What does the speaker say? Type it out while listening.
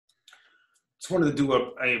Just wanted to do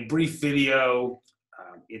a brief video.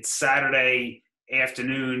 It's Saturday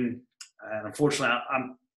afternoon, and unfortunately,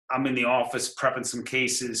 I'm in the office prepping some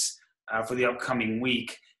cases for the upcoming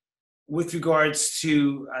week. With regards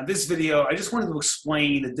to this video, I just wanted to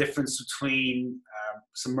explain the difference between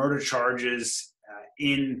some murder charges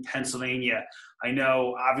in Pennsylvania. I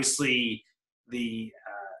know, obviously, the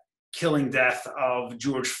killing death of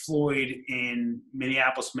George Floyd in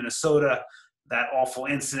Minneapolis, Minnesota, that awful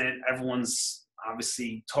incident, everyone's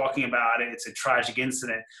obviously talking about it. It's a tragic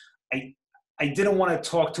incident. I didn't want to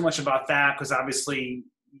talk too much about that because obviously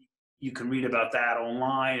you can read about that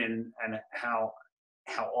online and how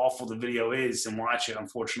awful the video is and watch it,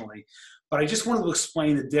 unfortunately. But I just wanted to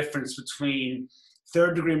explain the difference between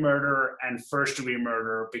third-degree murder and first-degree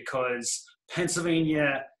murder, because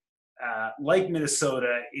Pennsylvania, like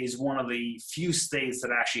Minnesota, is one of the few states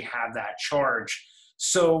that actually have that charge.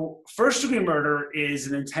 So first-degree murder is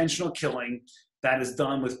an intentional killing that is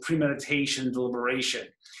done with premeditation and deliberation.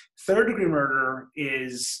 Third-degree murder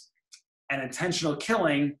is an intentional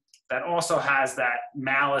killing that also has that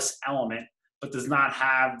malice element, but does not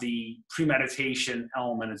have the premeditation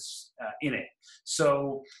element in it.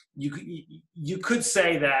 So you could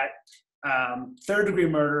say that third-degree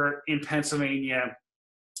murder in Pennsylvania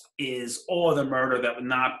is all of the murder that would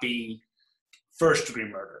not be first-degree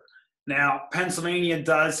murder. Now, Pennsylvania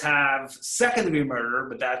does have second-degree murder,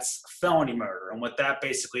 but that's felony murder. And what that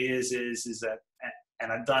basically is that,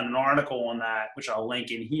 and I've done an article on that, which I'll link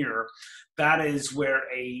in here, that is where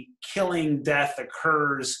a killing death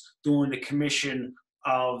occurs during the commission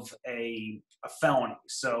of a felony.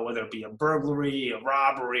 So whether it be a burglary, a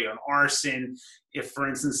robbery, or an arson, if, for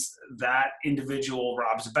instance, that individual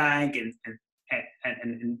robs a bank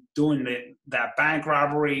and doing that bank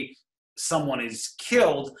robbery, someone is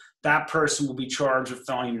killed, that person will be charged with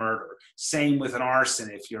felony murder. Same with an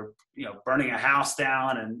arson. If you're burning a house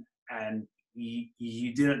down and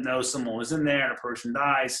you didn't know someone was in there and a person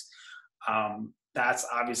dies, that's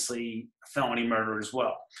obviously felony murder as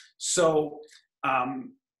well. So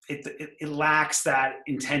it lacks that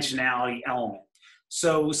intentionality element.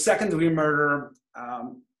 So second-degree murder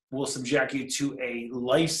will subject you to a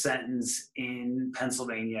life sentence in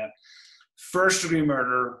Pennsylvania. First-degree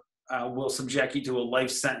murder will subject you to a life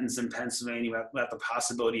sentence in Pennsylvania without the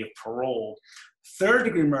possibility of parole.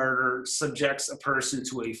 Third-degree murder subjects a person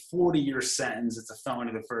to a 40-year sentence. It's a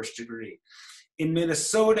felony of the first degree. In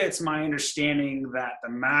Minnesota, it's my understanding that the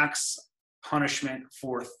max punishment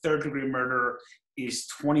for third-degree murder is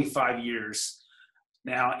 25 years.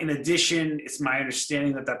 Now, in addition, it's my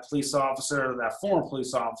understanding that that police officer, that former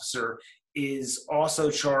police officer, is also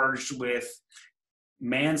charged with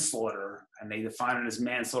manslaughter, and they define it as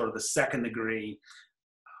manslaughter of the second degree.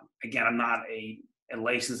 Again, I'm not a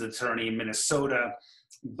licensed attorney in Minnesota,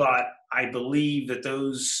 but I believe that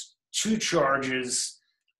those two charges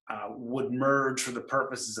would merge for the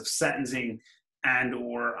purposes of sentencing, and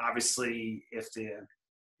or obviously if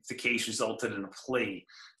the case resulted in a plea.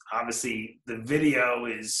 Obviously, the video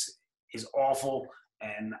is awful,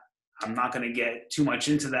 and I'm not going to get too much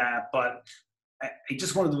into that, but I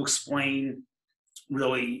just wanted to explain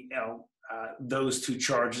really those two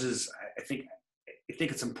charges. I think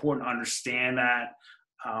it's important to understand that,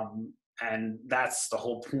 and that's the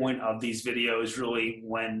whole point of these videos, really.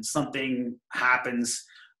 When something happens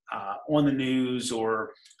on the news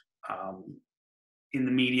or in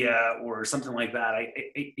the media or something like that,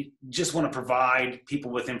 I just want to provide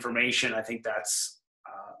people with information. I think that's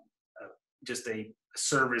just a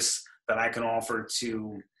service that I can offer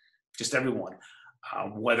to just everyone,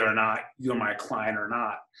 whether or not you're my client or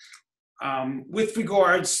not. With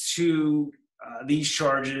regards to these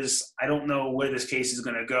charges, I don't know where this case is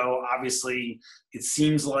going to go. Obviously, it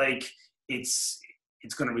seems like it's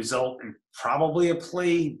going to result in probably a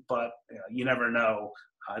plea, but you never know,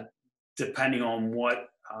 depending on what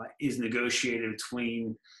is negotiated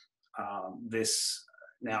between this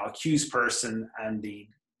now accused person and the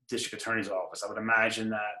district attorney's office. I would imagine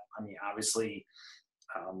that, obviously,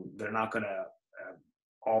 they're not going to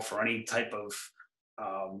offer any type of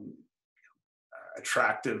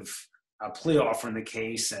attractive plea offer in the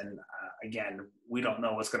case. And again, we don't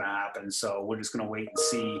know what's going to happen. So we're just going to wait and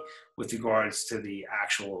see with regards to the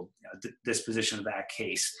actual disposition of that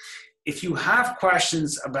case. If you have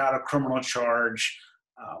questions about a criminal charge,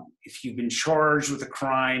 if you've been charged with a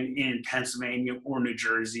crime in Pennsylvania or New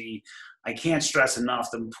Jersey, I can't stress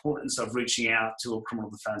enough the importance of reaching out to a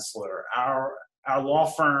criminal defense lawyer. Our Our law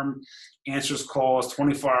firm answers calls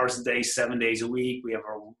 24 hours a day, 7 days a week. We have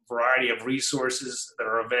a variety of resources that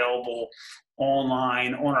are available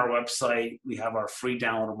online on our website. We have our free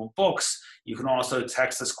downloadable books. You can also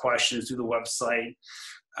text us questions through the website.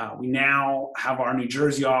 We now have our New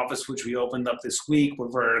Jersey office, which we opened up this week.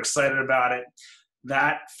 We're very excited about it.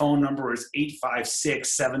 That phone number is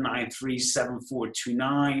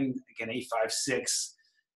 856-793-7429. Again,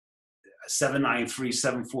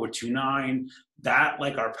 856-793-7429. That,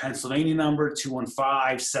 like our Pennsylvania number,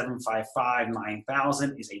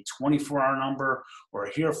 215-755-9000, is a 24-hour number.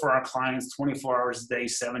 We're here for our clients 24 hours a day,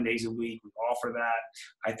 7 days a week. We offer that.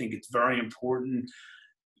 I think it's very important.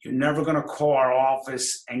 You're never going to call our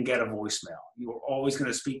office and get a voicemail. You're always going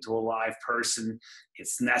to speak to a live person.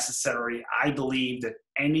 It's necessary. I believe that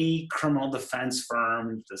any criminal defense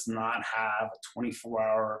firm does not have a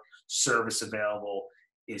 24-hour service available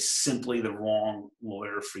is simply the wrong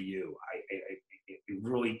lawyer for you. I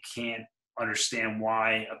really can't understand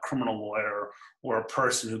why a criminal lawyer or a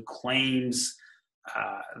person who claims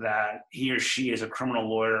that he or she is a criminal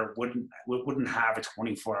lawyer wouldn't have a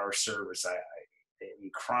 24-hour service. A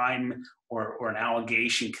crime or an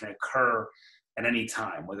allegation can occur at any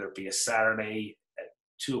time, whether it be a Saturday at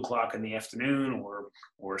 2 o'clock in the afternoon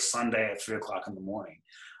or a Sunday at 3 o'clock in the morning.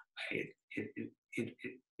 It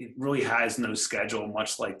really has no schedule,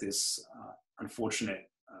 much like this unfortunate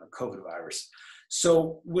COVID virus.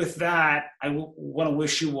 So with that, I want to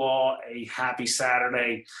wish you all a happy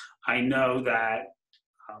Saturday. I know that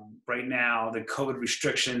right now the COVID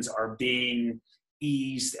restrictions are being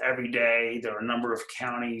eased every day. There are a number of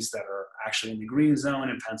counties that are actually in the green zone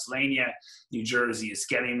in Pennsylvania. New Jersey is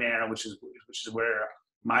getting there, which is where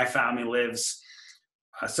my family lives.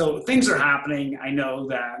 So things are happening. I know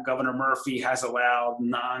that Governor Murphy has allowed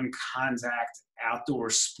non-contact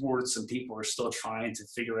outdoor sports, and people are still trying to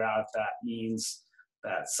figure out if that means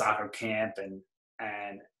that soccer camp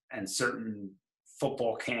and certain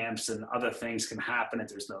football camps and other things can happen if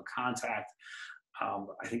there's no contact.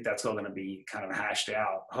 I think that's all going to be kind of hashed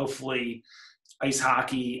out. Hopefully, ice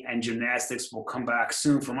hockey and gymnastics will come back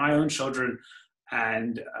soon for my own children,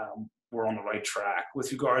 and we're on the right track.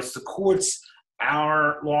 With regards to courts,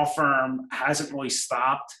 our law firm hasn't really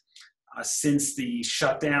stopped since the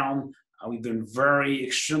shutdown. We've been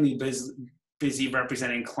extremely busy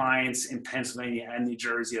representing clients in Pennsylvania and New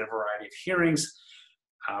Jersey at a variety of hearings,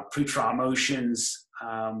 pretrial motions,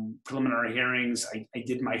 preliminary hearings. I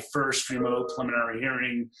did my first remote preliminary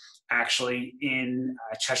hearing actually in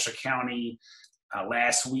Chester County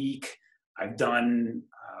last week. I've done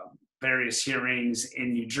various hearings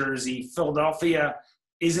in New Jersey. Philadelphia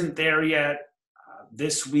isn't there yet.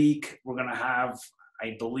 This week, we're going to have,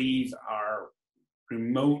 I believe, our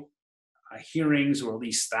remote hearings, or at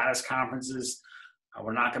least status conferences.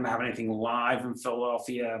 We're not going to have anything live in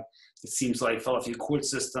Philadelphia. It seems like Philadelphia court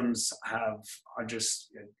systems are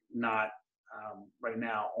just not right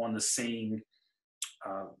now on the same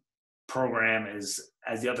program as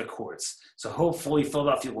the other courts. So hopefully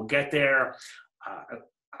Philadelphia will get there.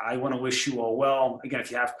 I want to wish you all well. Again, if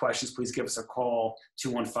you have questions, please give us a call,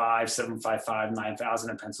 215-755-9000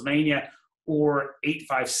 in Pennsylvania, or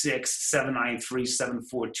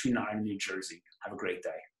 856-793-7429 in New Jersey. Have a great day.